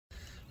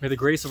May the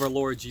grace of our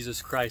Lord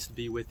Jesus Christ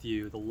be with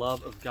you, the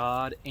love of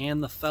God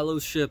and the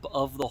fellowship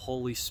of the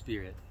Holy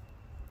Spirit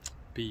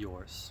be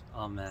yours.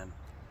 Amen.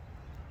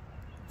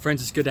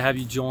 Friends, it's good to have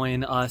you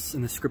join us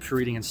in the scripture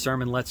reading and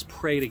sermon. Let's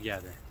pray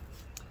together.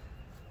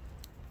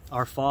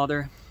 Our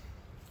Father,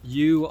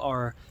 you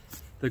are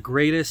the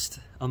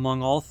greatest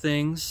among all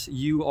things.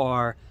 You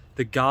are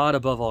the God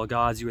above all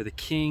gods. You are the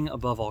King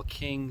above all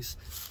kings.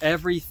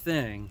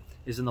 Everything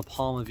is in the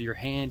palm of your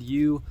hand.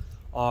 You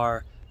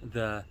are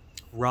the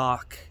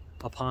rock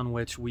upon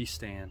which we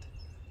stand.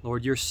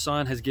 Lord, your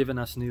Son has given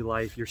us new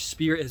life. Your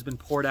Spirit has been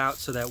poured out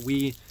so that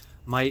we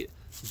might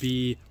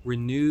be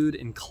renewed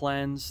and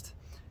cleansed.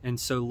 And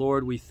so,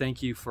 Lord, we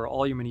thank you for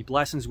all your many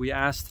blessings. We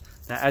ask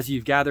that as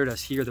you've gathered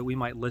us here, that we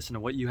might listen to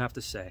what you have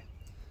to say.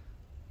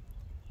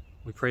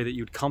 We pray that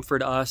you would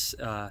comfort us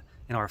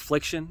in our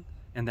affliction,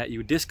 and that you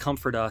would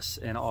discomfort us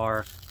in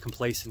our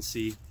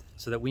complacency,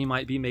 so that we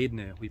might be made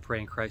new. We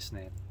pray in Christ's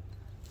name.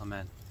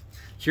 Amen.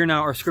 Hear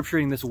now our scripture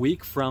reading this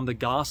week from the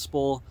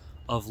Gospel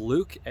of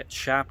Luke at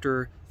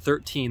chapter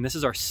 13. This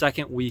is our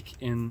second week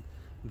in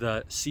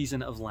the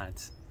season of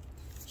Lent.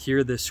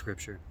 Hear this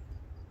scripture.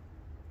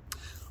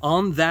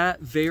 On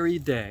that very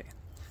day,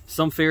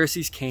 some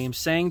Pharisees came,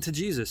 saying to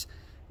Jesus,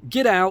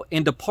 "Get out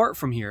and depart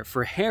from here,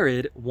 for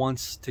Herod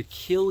wants to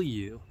kill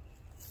you."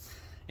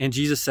 And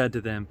Jesus said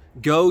to them,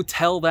 "Go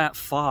tell that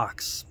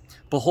fox,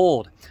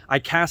 behold, I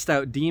cast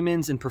out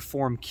demons and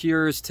perform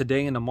cures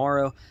today and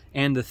tomorrow,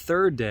 and the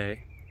third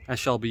day I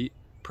shall be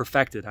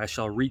perfected. I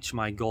shall reach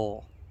my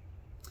goal.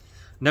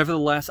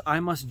 Nevertheless, I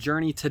must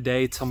journey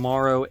today,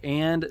 tomorrow,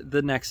 and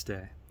the next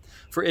day.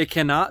 For it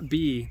cannot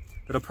be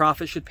that a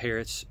prophet should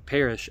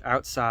perish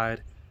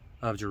outside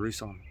of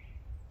Jerusalem.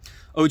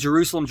 O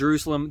Jerusalem,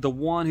 Jerusalem, the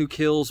one who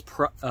kills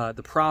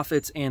the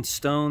prophets and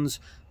stones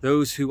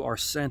those who are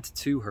sent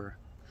to her.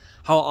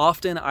 How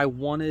often I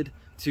wanted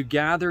to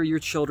gather your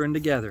children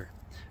together,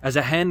 as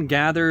a hen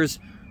gathers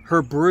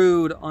her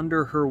brood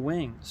under her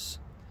wings,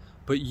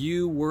 but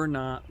you were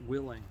not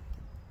willing.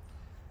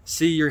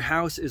 See, your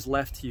house is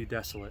left to you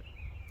desolate.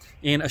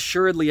 And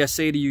assuredly I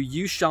say to you,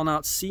 you shall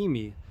not see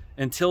me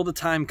until the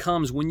time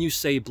comes when you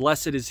say,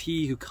 blessed is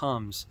he who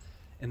comes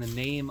in the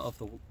name of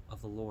the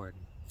Lord."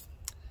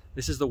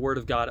 This is the word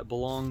of God. It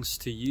belongs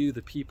to you,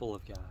 the people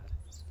of God.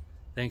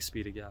 Thanks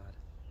be to God.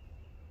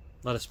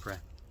 Let us pray.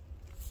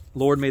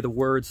 Lord, may the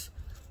words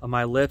of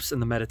my lips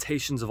and the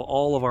meditations of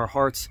all of our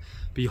hearts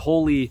be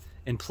holy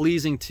and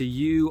pleasing to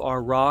you,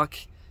 our rock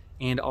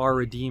and our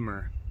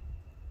Redeemer.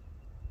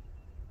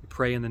 We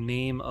pray in the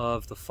name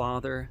of the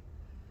Father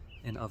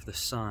and of the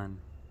Son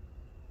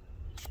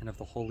and of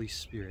the Holy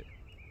Spirit.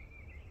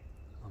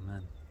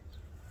 Amen.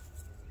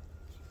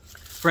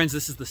 Friends,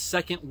 this is the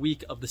second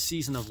week of the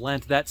season of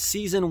Lent, that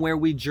season where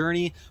we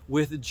journey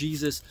with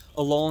Jesus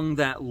along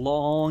that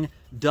long,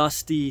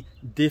 dusty,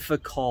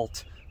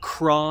 difficult,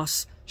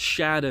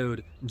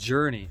 cross-shadowed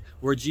journey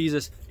where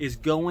Jesus is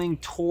going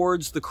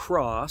towards the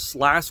cross.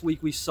 Last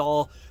week we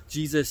saw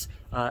Jesus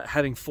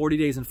having 40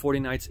 days and 40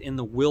 nights in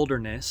the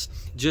wilderness,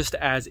 just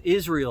as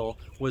Israel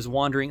was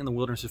wandering in the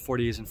wilderness for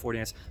 40 days and 40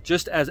 nights.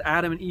 Just as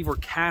Adam and Eve were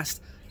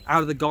cast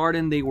out of the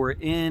garden, they were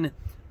in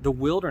the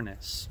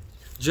wilderness.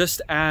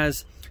 Just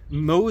as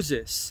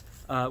Moses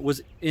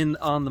was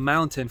on the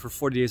mountain for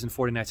 40 days and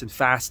 40 nights and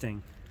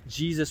fasting,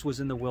 Jesus was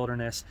in the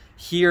wilderness.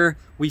 Here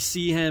we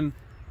see him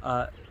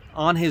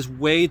on his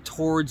way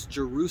towards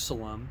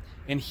Jerusalem,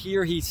 and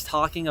here he's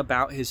talking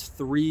about his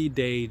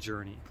 3-day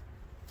journey.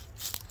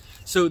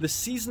 So the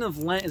season of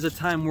Lent is a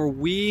time where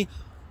we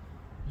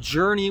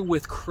journey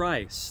with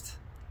Christ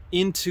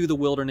into the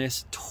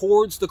wilderness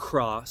towards the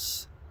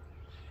cross,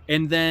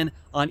 and then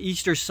on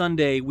Easter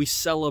Sunday we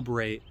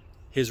celebrate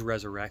his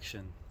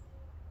resurrection.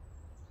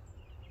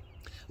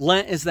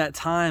 Lent is that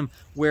time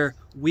where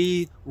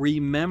we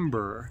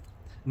remember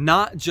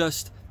not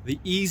just the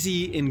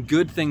easy and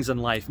good things in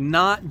life,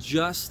 not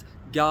just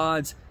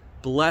God's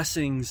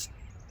blessings,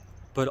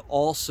 but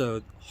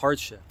also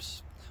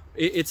hardships.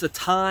 It's a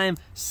time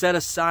set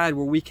aside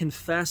where we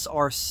confess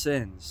our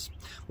sins,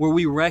 where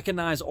we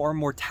recognize our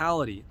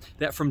mortality,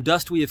 that from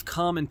dust we have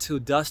come and to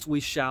dust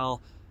we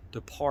shall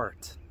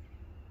depart.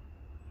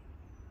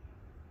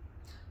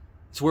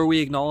 It's where we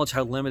acknowledge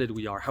how limited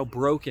we are, how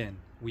broken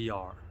we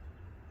are.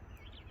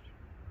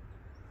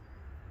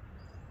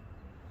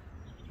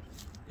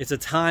 It's a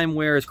time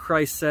where, as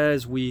Christ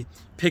says, we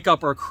pick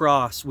up our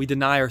cross, we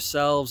deny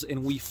ourselves,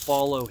 and we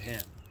follow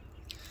him.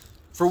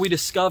 For we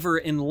discover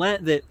in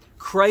Lent that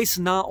Christ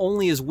not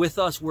only is with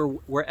us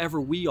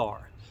wherever we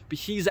are, but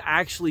he's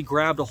actually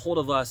grabbed a hold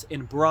of us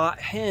and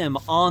brought him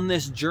on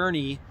this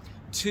journey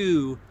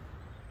to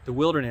the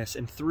wilderness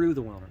and through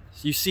the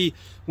wilderness. You see,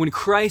 when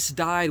Christ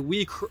died,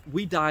 we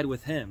died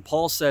with him.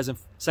 Paul says in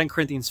 2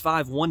 Corinthians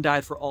 5, one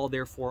died for all,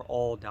 therefore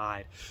all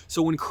died.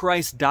 So when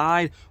Christ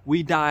died,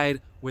 we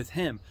died with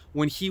him.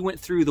 When he went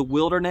through the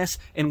wilderness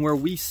and where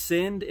we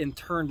sinned and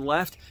turned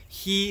left,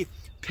 he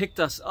picked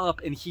us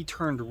up and he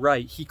turned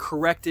right. He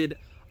corrected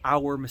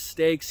our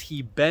mistakes.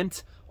 He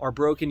bent our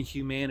broken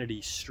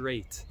humanity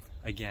straight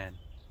again.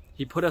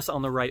 He put us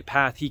on the right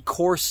path. He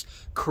course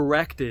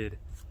corrected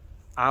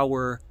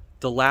our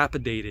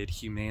dilapidated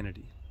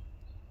humanity.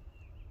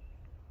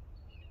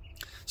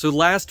 So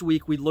last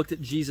week we looked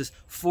at Jesus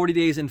 40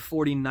 days and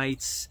 40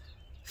 nights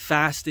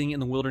fasting in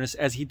the wilderness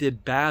as he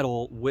did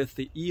battle with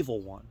the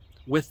evil one,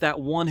 with that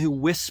one who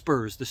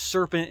whispers, the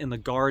serpent in the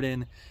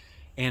garden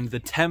and the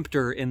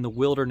tempter in the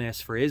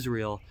wilderness for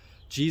Israel.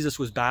 Jesus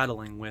was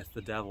battling with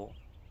the devil.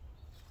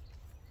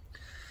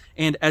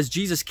 And as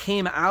Jesus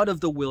came out of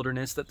the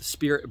wilderness that the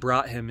Spirit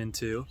brought him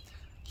into,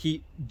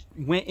 he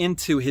went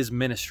into his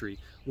ministry.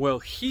 Well,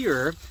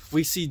 here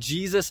we see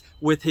Jesus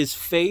with his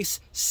face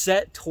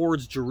set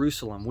towards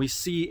Jerusalem. We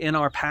see in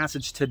our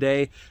passage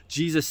today,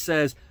 Jesus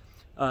says,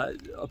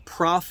 a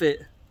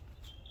prophet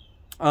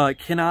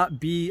cannot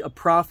be a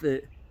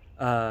prophet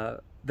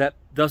that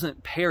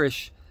doesn't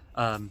perish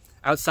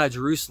outside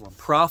Jerusalem.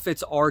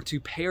 Prophets are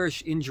to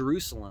perish in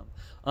Jerusalem.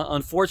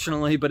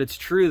 Unfortunately, but it's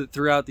true that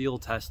throughout the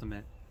Old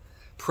Testament,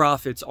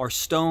 prophets are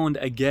stoned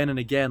again and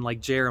again, like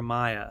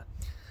Jeremiah,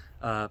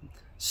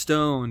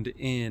 stoned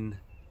in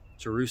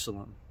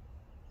Jerusalem,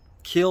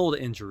 killed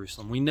in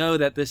Jerusalem. We know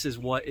that this is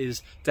what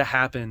is to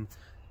happen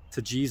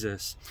to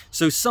Jesus.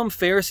 So some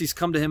Pharisees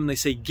come to him and they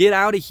say, get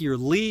out of here,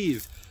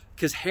 leave,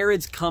 because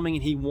Herod's coming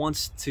and he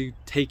wants to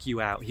take you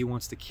out. He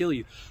wants to kill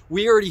you.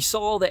 We already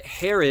saw that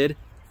Herod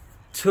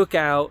took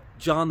out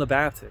John the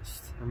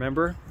Baptist,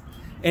 remember?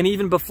 And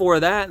even before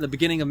that, in the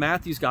beginning of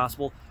Matthew's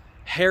gospel,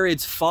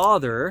 Herod's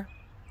father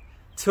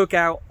took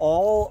out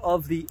all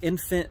of the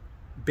infant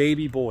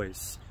baby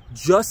boys,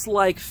 just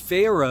like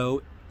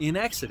Pharaoh in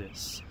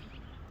Exodus.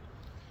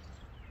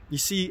 You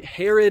see,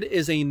 Herod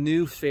is a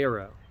new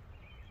Pharaoh.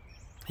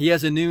 He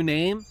has a new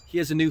name, he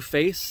has a new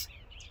face,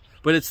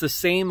 but it's the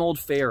same old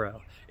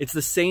Pharaoh. It's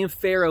the same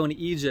Pharaoh in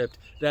Egypt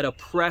that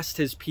oppressed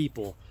his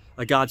people,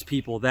 God's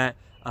people, that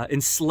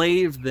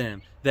enslaved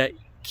them, that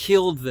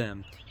killed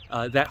them,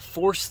 that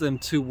forced them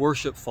to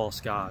worship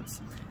false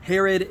gods.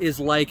 Herod is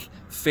like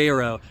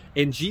Pharaoh,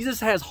 and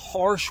Jesus has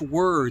harsh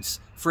words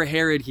for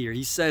Herod here.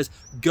 He says,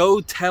 go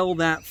tell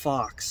that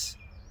fox.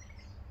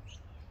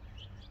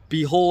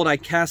 Behold, I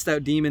cast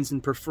out demons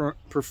and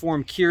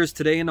perform cures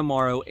today and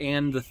tomorrow,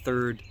 and the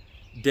third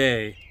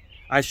day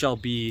I shall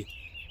be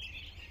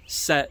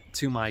set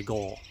to my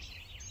goal.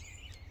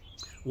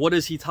 What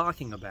is he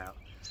talking about?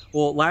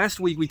 Well,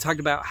 last week we talked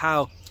about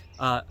how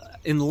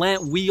in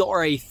Lent we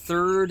are a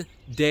third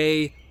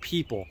day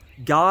people.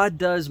 God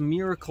does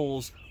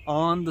miracles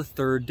on the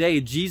third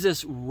day.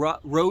 Jesus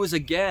rose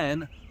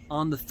again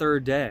on the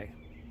third day.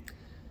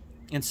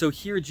 And so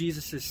here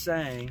Jesus is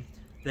saying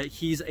that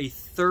he's a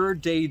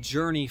third day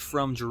journey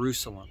from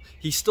Jerusalem.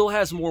 He still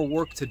has more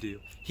work to do.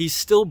 He's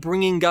still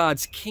bringing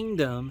God's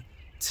kingdom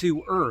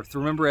to earth.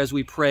 Remember, as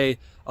we pray,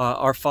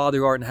 our Father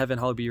who art in heaven,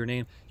 hallowed be your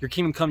name. Your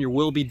kingdom come, your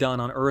will be done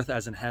on earth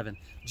as in heaven.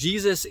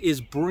 Jesus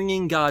is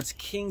bringing God's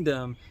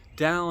kingdom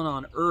down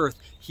on earth.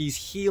 He's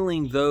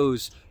healing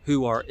those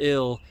who are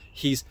ill.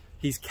 He's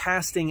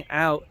casting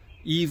out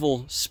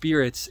evil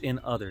spirits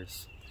in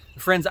others.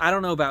 Friends, I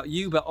don't know about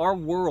you, but our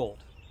world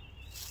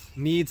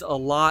needs a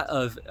lot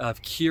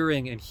of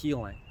curing and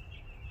healing.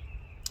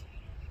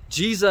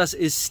 Jesus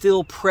is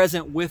still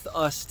present with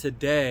us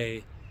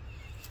today,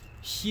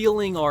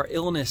 healing our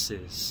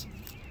illnesses,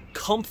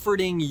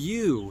 comforting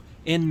you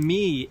and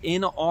me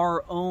in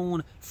our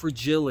own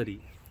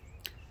fragility.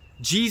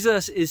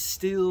 Jesus is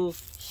still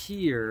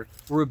here,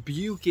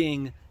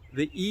 rebuking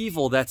the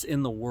evil that's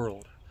in the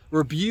world,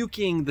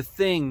 rebuking the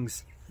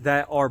things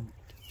that are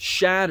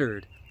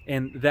shattered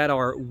and that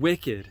are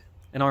wicked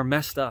and are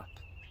messed up.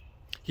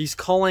 He's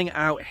calling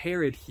out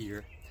Herod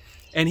here.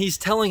 And he's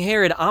telling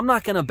Herod, I'm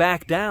not going to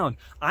back down.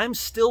 I'm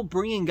still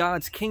bringing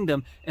God's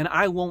kingdom, and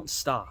I won't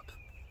stop.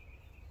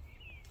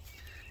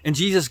 And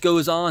Jesus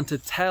goes on to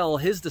tell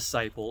his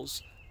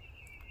disciples,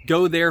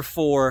 go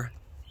therefore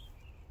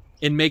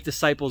and make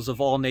disciples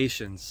of all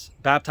nations,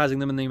 baptizing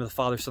them in the name of the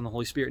Father, Son, and the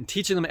Holy Spirit, and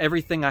teaching them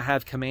everything I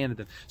have commanded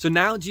them. So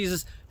now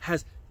Jesus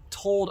has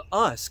told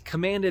us,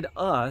 commanded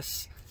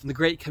us in the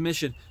Great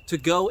Commission to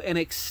go and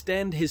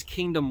extend his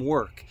kingdom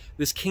work.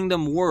 This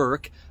kingdom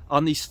work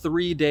on these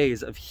 3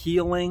 days of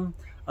healing,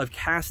 of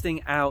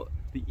casting out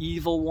the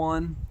evil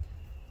one.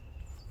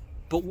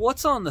 But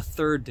what's on the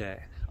third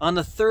day? On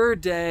the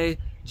third day,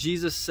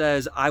 Jesus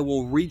says, I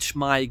will reach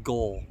my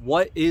goal.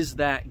 What is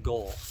that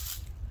goal?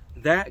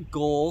 That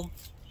goal,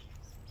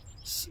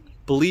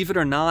 believe it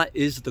or not,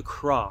 is the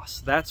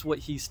cross. That's what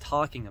he's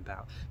talking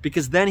about.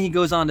 Because then he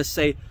goes on to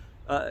say,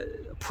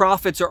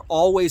 prophets are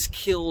always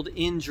killed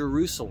in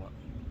Jerusalem.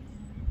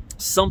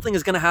 Something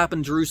is going to happen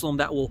in Jerusalem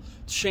that will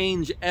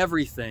change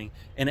everything,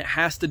 and it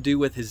has to do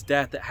with his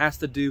death. It has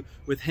to do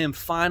with him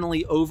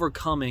finally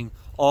overcoming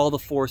all the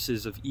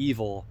forces of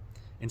evil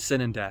and sin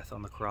and death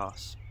on the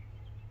cross.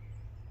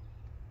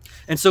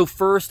 And so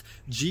first,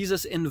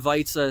 Jesus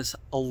invites us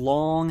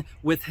along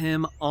with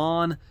him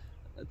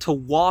to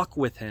walk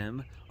with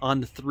him on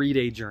the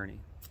 3-day journey.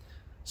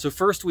 So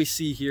first we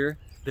see here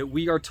that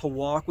we are to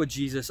walk with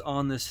Jesus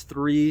on this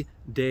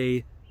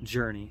 3-day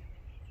journey.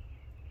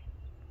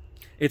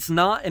 It's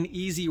not an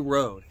easy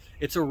road.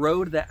 It's a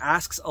road that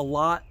asks a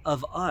lot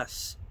of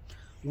us.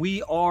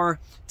 We are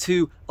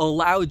to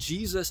allow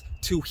Jesus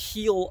to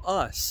heal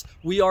us.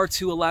 We are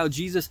to allow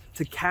Jesus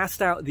to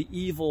cast out the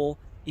evil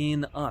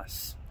in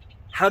us.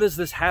 How does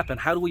this happen?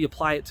 How do we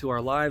apply it to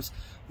our lives?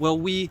 Well,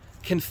 we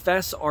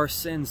confess our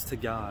sins to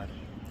God.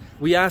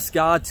 We ask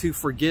God to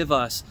forgive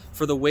us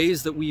for the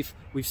ways that we've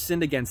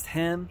sinned against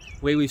Him,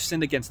 the way we've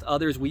sinned against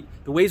others,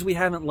 the ways we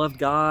haven't loved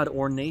God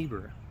or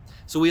neighbor.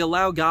 So we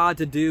allow God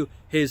to do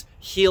His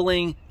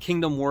healing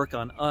kingdom work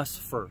on us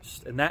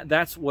first. And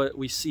that's what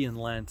we see in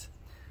Lent.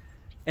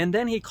 And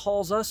then He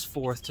calls us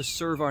forth to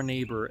serve our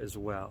neighbor as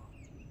well.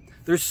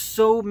 There's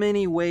so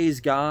many ways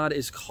God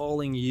is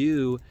calling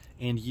you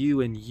and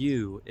you and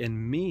you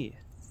and me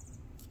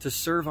to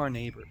serve our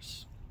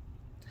neighbors.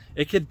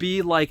 It could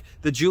be like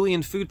the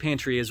Julian Food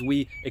Pantry as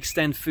we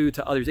extend food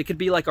to others. It could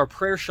be like our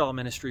prayer shawl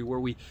ministry where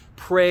we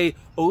pray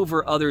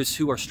over others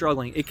who are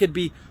struggling. It could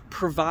be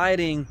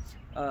providing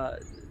an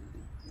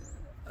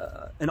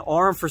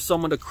arm for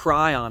someone to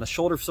cry on, a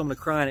shoulder for someone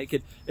to cry on.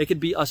 It could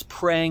be us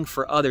praying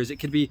for others. It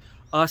could be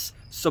us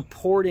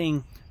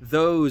supporting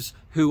those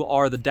who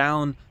are the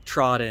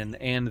downtrodden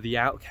and the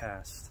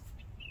outcast.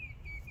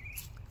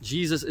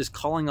 Jesus is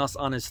calling us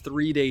on His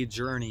 3-day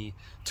journey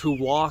to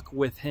walk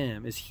with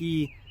Him as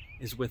He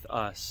is with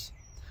us.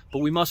 But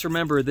we must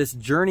remember this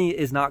journey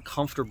is not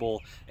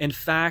comfortable. In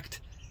fact,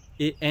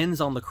 it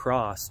ends on the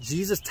cross.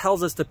 Jesus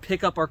tells us to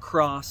pick up our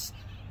cross,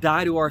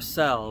 die to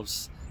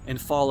ourselves, and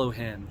follow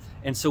Him.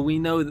 And so we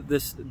know that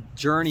this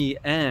journey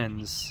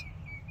ends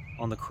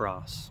on the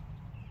cross.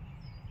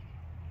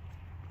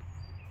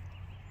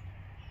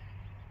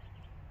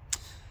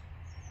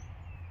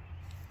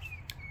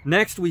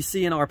 Next, we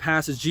see in our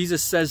passage,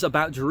 Jesus says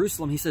about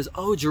Jerusalem, He says,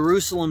 "Oh,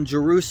 Jerusalem,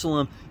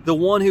 Jerusalem, the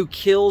one who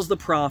kills the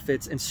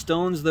prophets and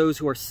stones those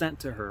who are sent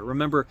to her."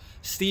 Remember,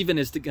 Stephen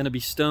is going to be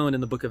stoned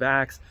in the book of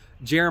Acts.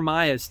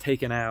 Jeremiah is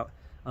taken out,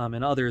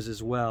 and others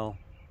as well.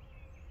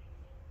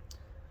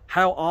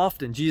 How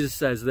often, Jesus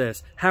says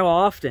this, "How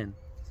often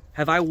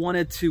have I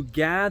wanted to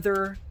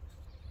gather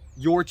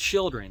your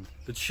children,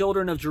 the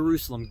children of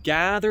Jerusalem,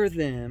 gather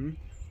them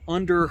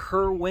under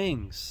her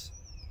wings,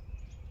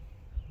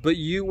 but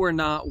you were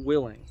not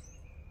willing."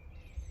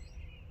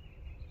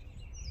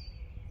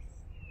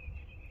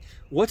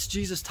 What's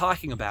Jesus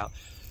talking about?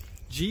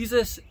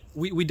 Jesus,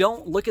 we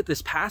don't look at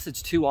this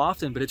passage too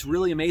often, but it's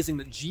really amazing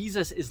that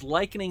Jesus is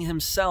likening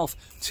Himself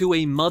to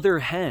a mother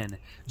hen.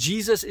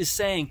 Jesus is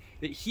saying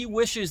that He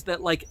wishes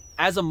that, like,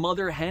 as a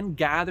mother hen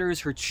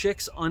gathers her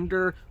chicks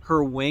under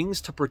her wings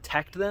to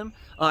protect them.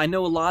 I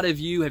know a lot of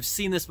you have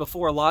seen this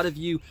before. A lot of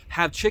you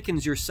have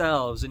chickens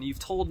yourselves, and you've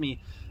told me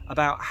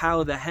about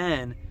how the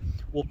hen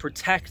will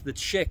protect the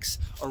chicks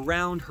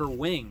around her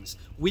wings.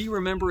 We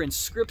remember in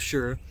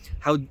Scripture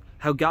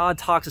how God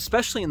talks,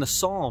 especially in the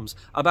Psalms,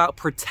 about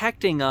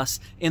protecting us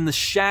in the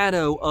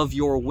shadow of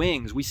your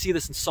wings. We see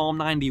this in Psalm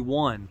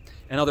 91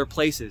 and other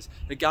places,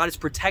 that God is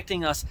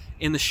protecting us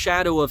in the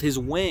shadow of His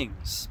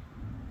wings.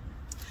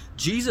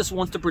 Jesus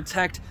wants to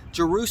protect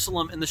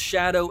Jerusalem in the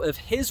shadow of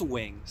His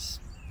wings.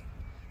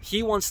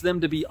 He wants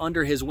them to be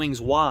under His wings.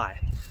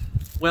 Why?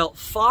 Well,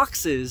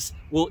 foxes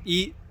will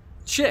eat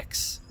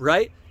chicks,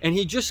 right? And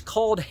He just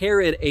called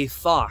Herod a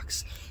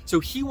fox.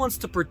 So He wants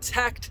to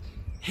protect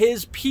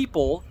His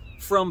people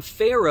from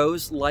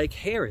pharaohs like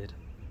Herod.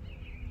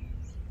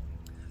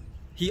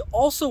 He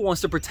also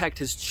wants to protect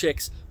His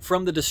chicks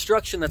from the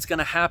destruction that's going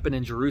to happen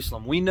in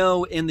Jerusalem. We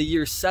know in the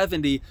year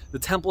 70, the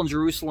temple in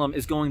Jerusalem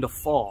is going to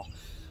fall.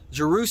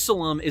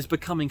 Jerusalem is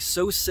becoming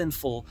so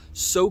sinful,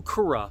 so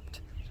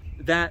corrupt,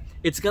 that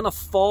it's going to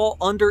fall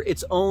under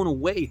its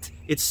own weight.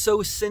 It's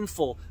so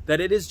sinful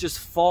that it is just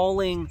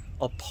falling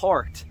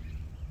apart.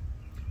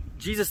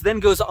 Jesus then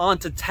goes on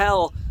to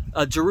tell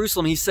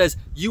Jerusalem, He says,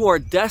 "You are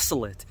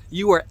desolate,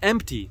 you are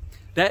empty."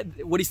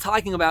 What He's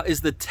talking about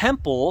is the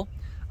temple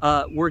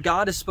where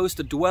God is supposed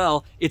to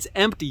dwell. It's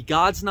empty.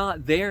 God's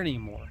not there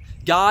anymore.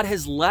 God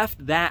has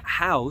left that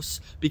house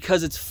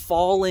because it's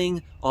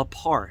falling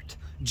apart.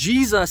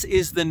 Jesus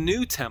is the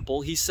new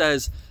temple. He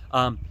says,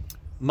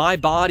 "My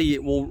body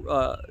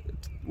will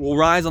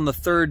rise on the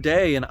 3rd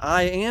day, and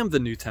I am the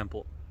new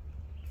temple."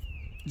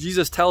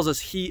 Jesus tells us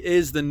He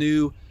is the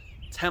new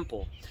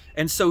temple.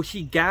 And so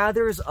He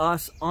gathers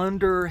us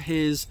under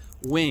His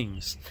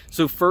wings.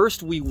 So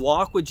first, we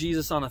walk with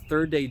Jesus on a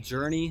 3rd-day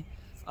journey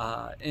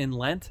in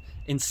Lent.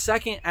 And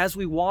second, as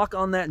we walk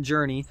on that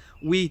journey,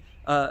 we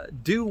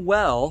do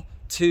well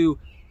to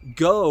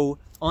go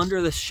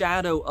under the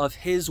shadow of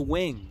His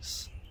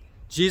wings.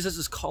 Jesus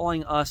is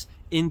calling us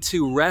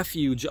into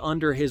refuge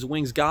under His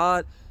wings.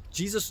 God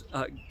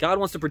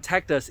wants to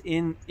protect us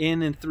in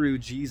and through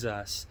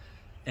Jesus.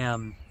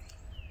 And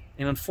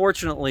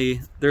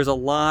unfortunately, there's a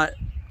lot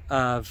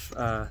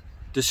of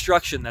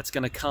destruction that's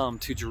going to come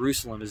to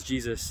Jerusalem, as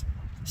Jesus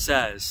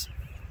says.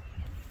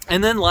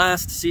 And then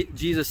last,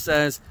 Jesus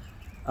says,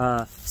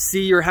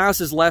 "See, your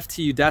house is left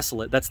to you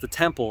desolate." That's the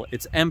temple.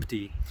 It's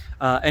empty.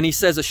 And He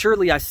says,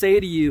 "Assuredly, I say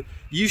to you,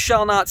 you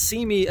shall not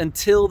see me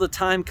until the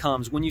time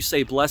comes when you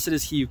say, 'Blessed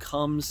is He who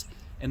comes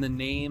in the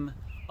name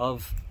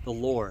of the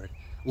Lord.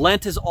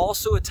 Lent is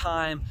also a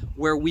time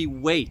where we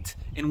wait,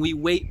 and we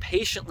wait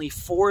patiently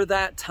for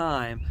that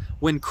time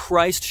when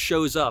Christ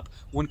shows up,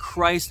 when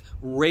Christ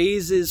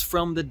raises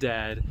from the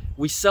dead.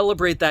 We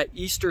celebrate that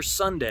Easter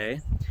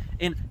Sunday,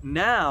 and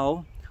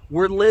now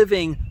we're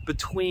living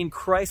between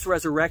Christ's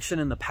resurrection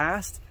in the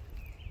past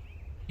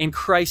and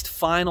Christ's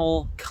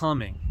final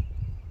coming.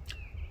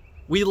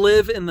 We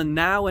live in the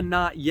now and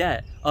not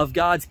yet of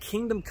God's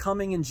kingdom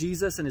coming in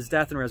Jesus and his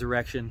death and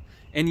resurrection,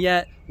 and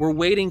yet we're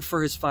waiting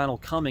for his final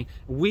coming.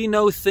 We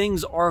know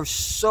things are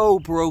so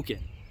broken.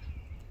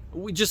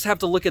 We just have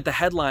to look at the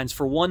headlines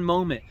for one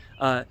moment.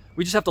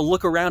 We just have to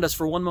look around us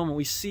for one moment.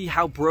 We see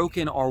how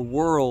broken our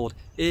world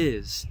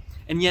is.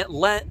 And yet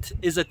Lent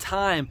is a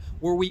time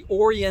where we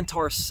orient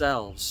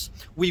ourselves.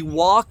 We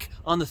walk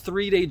on the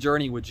 3-day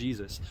journey with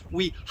Jesus.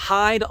 We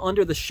hide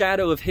under the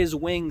shadow of his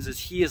wings as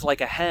he is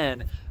like a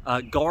hen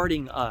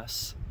guarding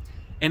us.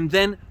 And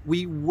then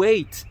we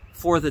wait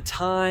for the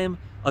time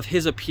of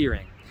his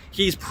appearing.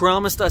 He's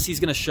promised us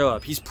he's going to show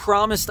up. He's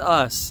promised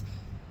us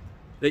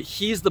that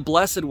he's the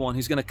blessed one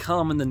who's going to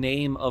come in the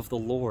name of the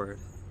Lord.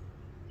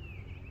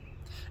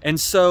 And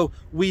so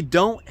we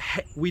don't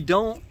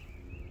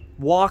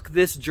walk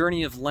this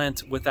journey of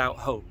Lent without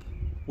hope.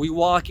 We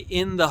walk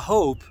in the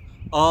hope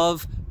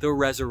of the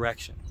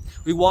resurrection.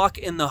 We walk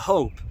in the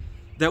hope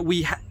that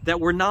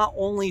we're not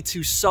only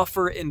to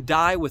suffer and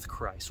die with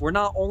Christ. We're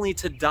not only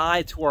to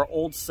die to our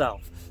old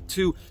self,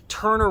 to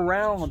turn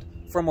around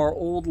from our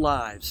old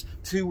lives,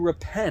 to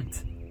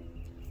repent.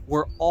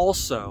 We're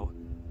also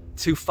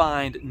to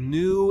find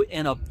new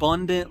and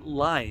abundant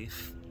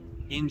life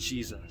in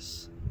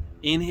Jesus,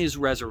 in his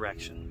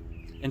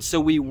resurrection. And so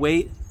we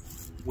wait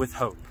with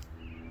hope.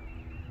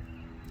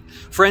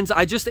 Friends,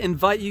 I just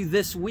invite you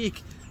this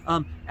week,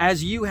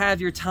 as you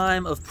have your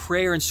time of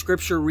prayer and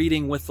scripture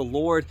reading with the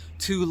Lord,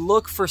 to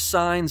look for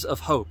signs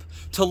of hope,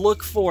 to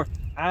look for,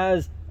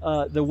 as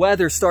the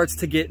weather starts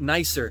to get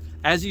nicer,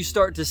 as you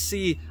start to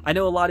see, I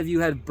know a lot of you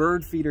had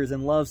bird feeders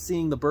and love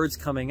seeing the birds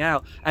coming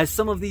out, as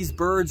some of these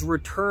birds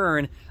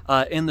return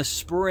in the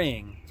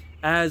spring,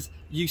 as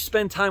you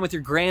spend time with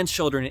your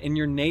grandchildren and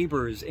your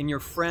neighbors and your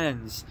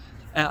friends,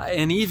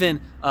 and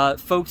even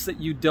folks that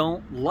you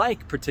don't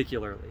like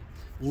particularly.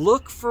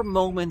 Look for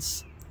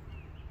moments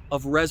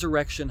of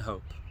resurrection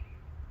hope.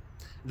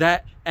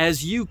 That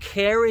as you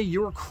carry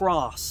your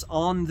cross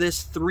on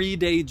this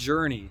 3-day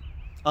journey,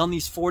 on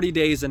these 40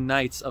 days and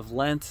nights of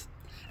Lent,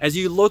 as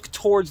you look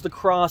towards the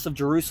cross of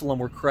Jerusalem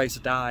where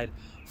Christ died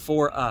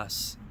for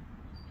us,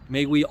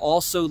 may we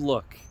also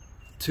look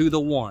to the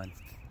one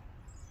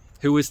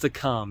who is to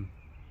come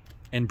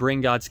and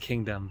bring God's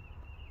kingdom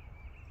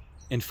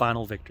in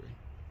final victory.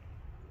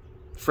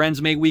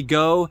 Friends, may we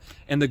go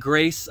in the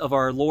grace of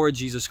our Lord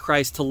Jesus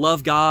Christ to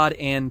love God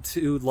and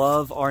to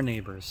love our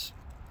neighbors.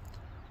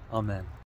 Amen.